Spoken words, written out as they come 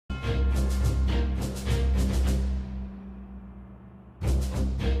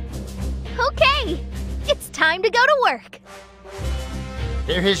Okay, it's time to go to work.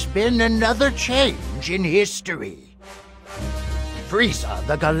 There has been another change in history. Frieza,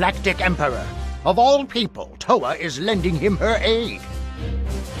 the Galactic Emperor. Of all people, Toa is lending him her aid.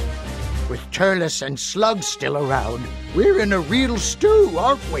 With Turles and Slug still around, we're in a real stew,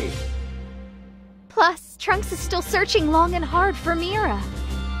 aren't we? Plus, Trunks is still searching long and hard for Mira.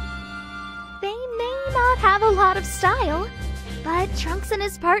 They may not have a lot of style, but Trunks and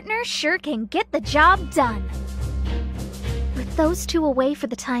his partner sure can get the job done. With those two away for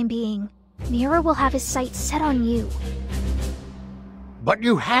the time being, Mira will have his sights set on you. But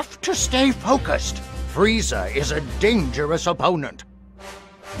you have to stay focused. Frieza is a dangerous opponent.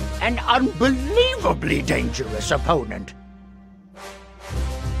 An unbelievably dangerous opponent.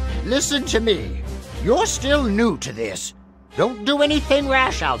 Listen to me. You're still new to this. Don't do anything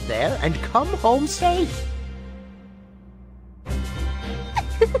rash out there and come home safe.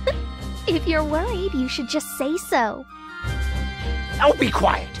 If you're worried, you should just say so. Oh, be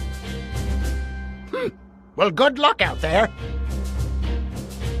quiet. Well, good luck out there.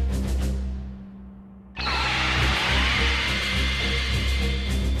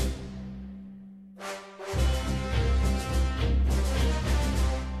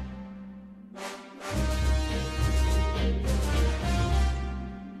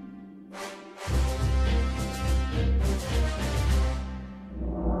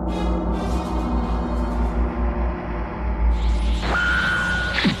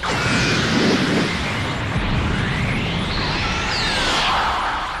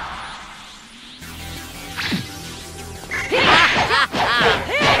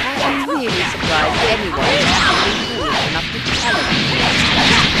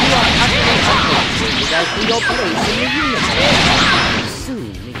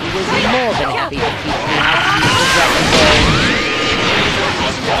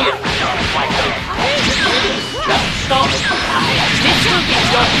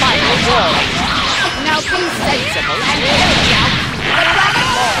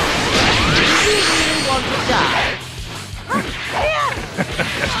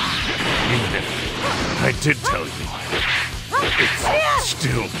 I did tell you. It's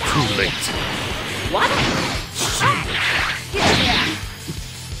still too late. What? Soon.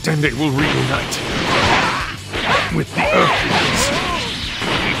 Then they will reunite with the Earthlings.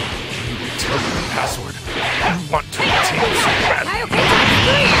 You will tell them the password. You want to retain so badly.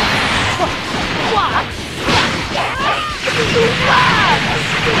 What?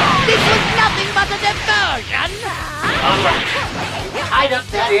 This was nothing but a diversion! Alright. Tied up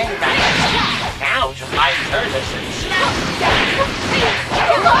that in now to find Turles and Slug. Turles and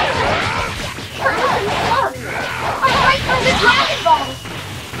Slug! I'm right for the Dragon Ball!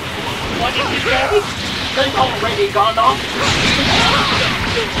 What did you say? They've already gone off.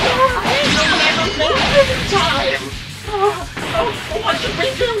 You'll never make it in time. What should we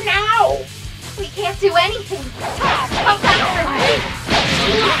do now? We can't do anything. Come faster!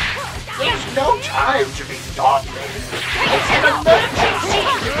 There's no time to be dawdling. It's an emergency.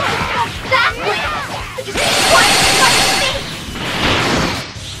 Exactly! I just need one thing.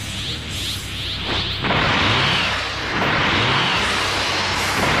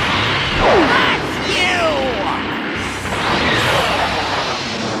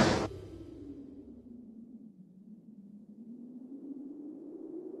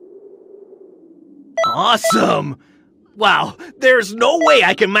 Awesome! Wow, there's no way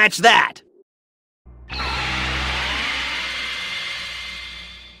I can match that!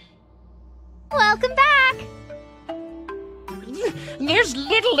 Welcome back! There's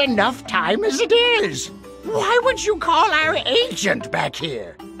little enough time as it is. Why would you call our agent back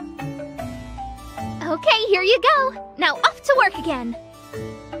here? Okay, here you go. Now off to work again.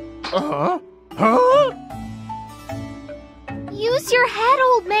 Huh? Huh? Use your head,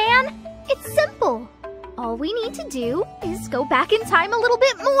 old man. It's simple. All we need to do is go back in time a little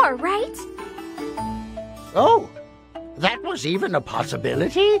bit more, right? Oh, that was even a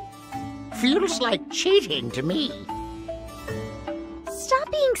possibility? Feels like cheating to me.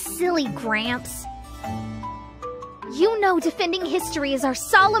 Stop being silly, Gramps. You know defending history is our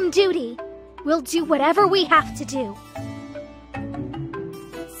solemn duty. We'll do whatever we have to do.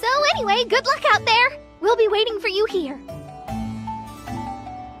 So anyway, good luck out there. We'll be waiting for you here.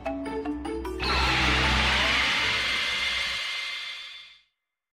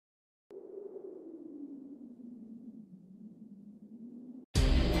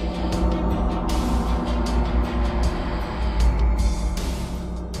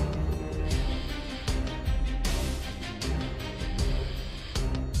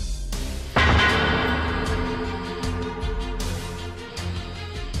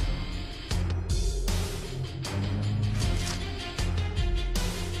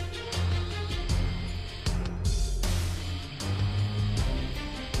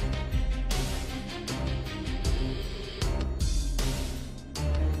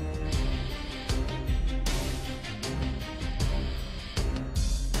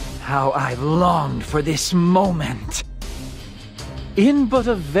 how I've longed for this moment. In but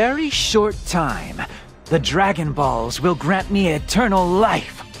a very short time, the Dragon Balls will grant me eternal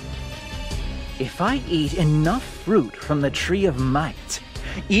life. If I eat enough fruit from the Tree of Might,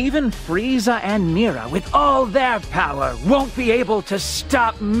 even Frieza and Mira, with all their power, won't be able to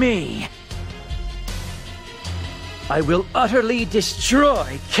stop me. I will utterly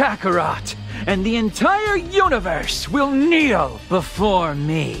destroy Kakarot, and the entire universe will kneel before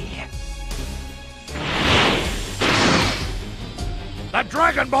me. The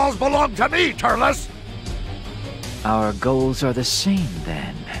Dragon Balls belong to me, Turles! Our goals are the same,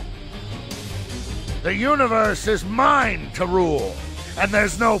 then. The universe is mine to rule, and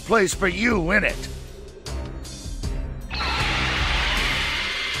there's no place for you in it.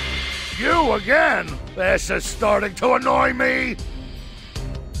 You again? This is starting to annoy me.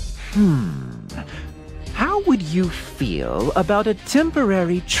 How would you feel about a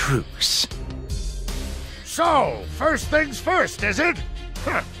temporary truce? So, first things first, is it?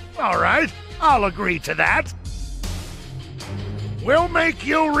 All right, I'll agree to that. We'll make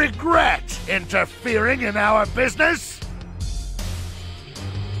you regret interfering in our business.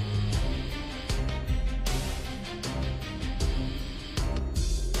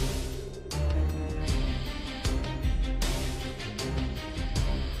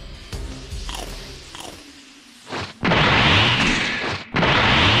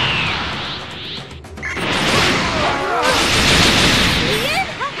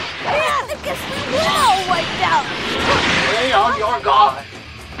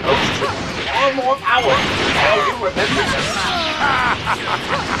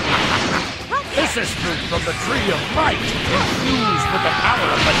 This is fruit from the Tree of Might, infused with the power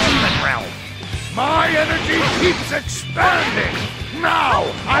of the Demon Realm. My energy keeps expanding. Now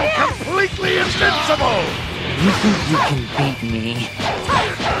I'm completely invincible. You think you can beat me?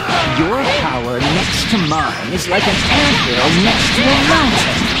 Your power next to mine is like an anthill next to a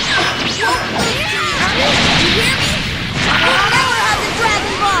mountain. You hear me? I'll never have the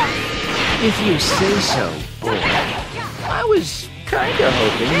Dragon Ball! If you say so, boy. I was kinda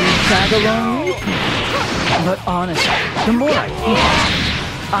hoping you'd tag along with me. But honestly, the more I think about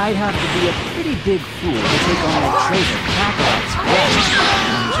it, I'd have to be a pretty big fool to take on the traitor Kakarot's quest.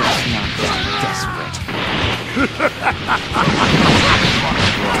 I'm just not that desperate.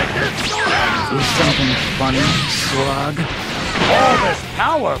 Is something funny, Slug? All this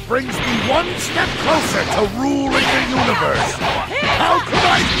power brings me one step closer to ruling the universe. How could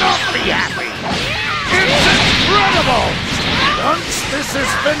I not be happy? It's incredible! Once this is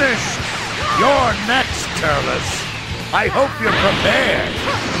finished, you're next, Turles. I hope you're prepared.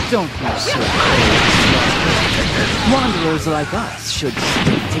 Don't be so crazy. Wanderers like us should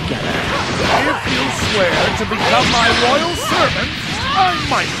stick together. If you swear to become my royal servant, I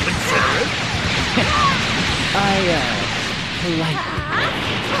might consider it. Politely.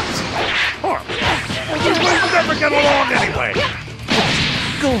 We will never get along anyway.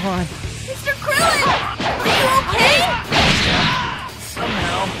 Go on. Mr. Krillin! Are you okay?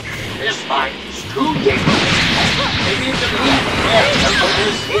 Somehow, this fight is too dangerous. Maybe you can leave the air until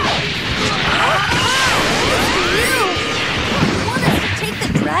this hits me. You want us to take the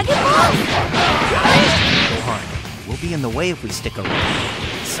Dragon Ball? Go on. We'll be in the way if we stick around.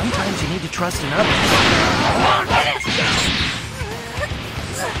 Sometimes you need to trust in others. Come on, get it!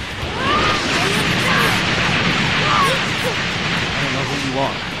 I don't know who you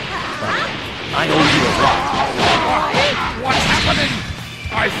are, but I owe you a lot. What's happening?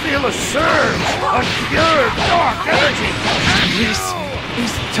 I feel a surge of pure dark energy. This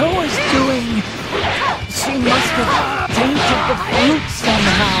is Toa's doing. She must have tainted the fruit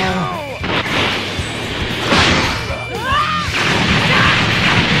somehow.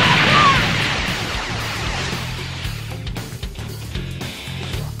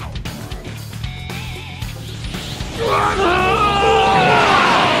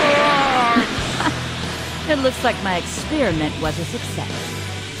 It looks like my experiment was a success.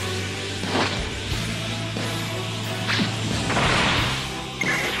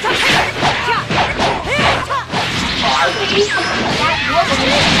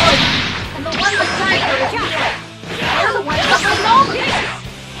 And the one beside her is here. The other one doesn't know me.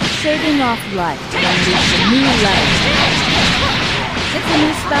 Saving off life to unleash a new life. It's a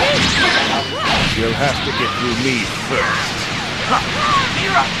new spell. You'll have to get through me first.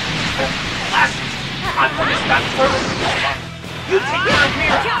 Mira! I'm gonna stop serving. You take care of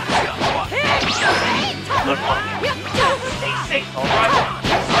Mira. Good one. Stay safe, alright?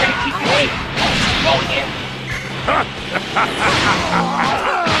 Try to keep your aim. Going in.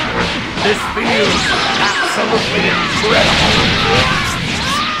 This feels absolutely incredible.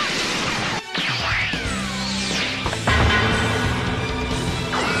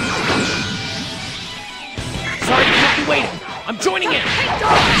 waiting. I'm joining in.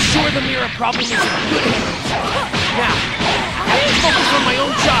 I'm sure the mirror problem is in good hands. Now, I have to focus on my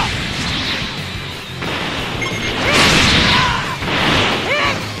own job.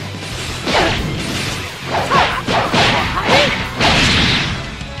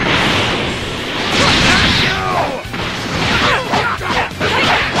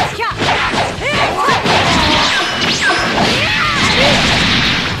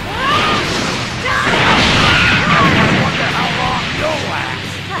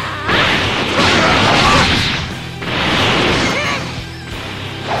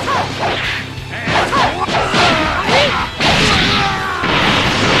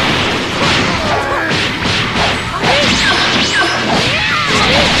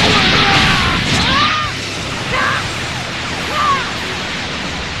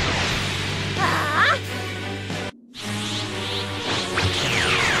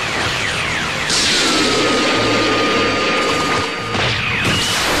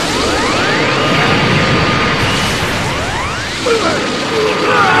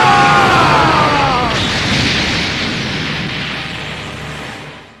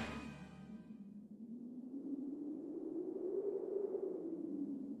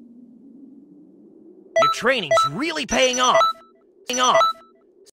 Your training's really paying off.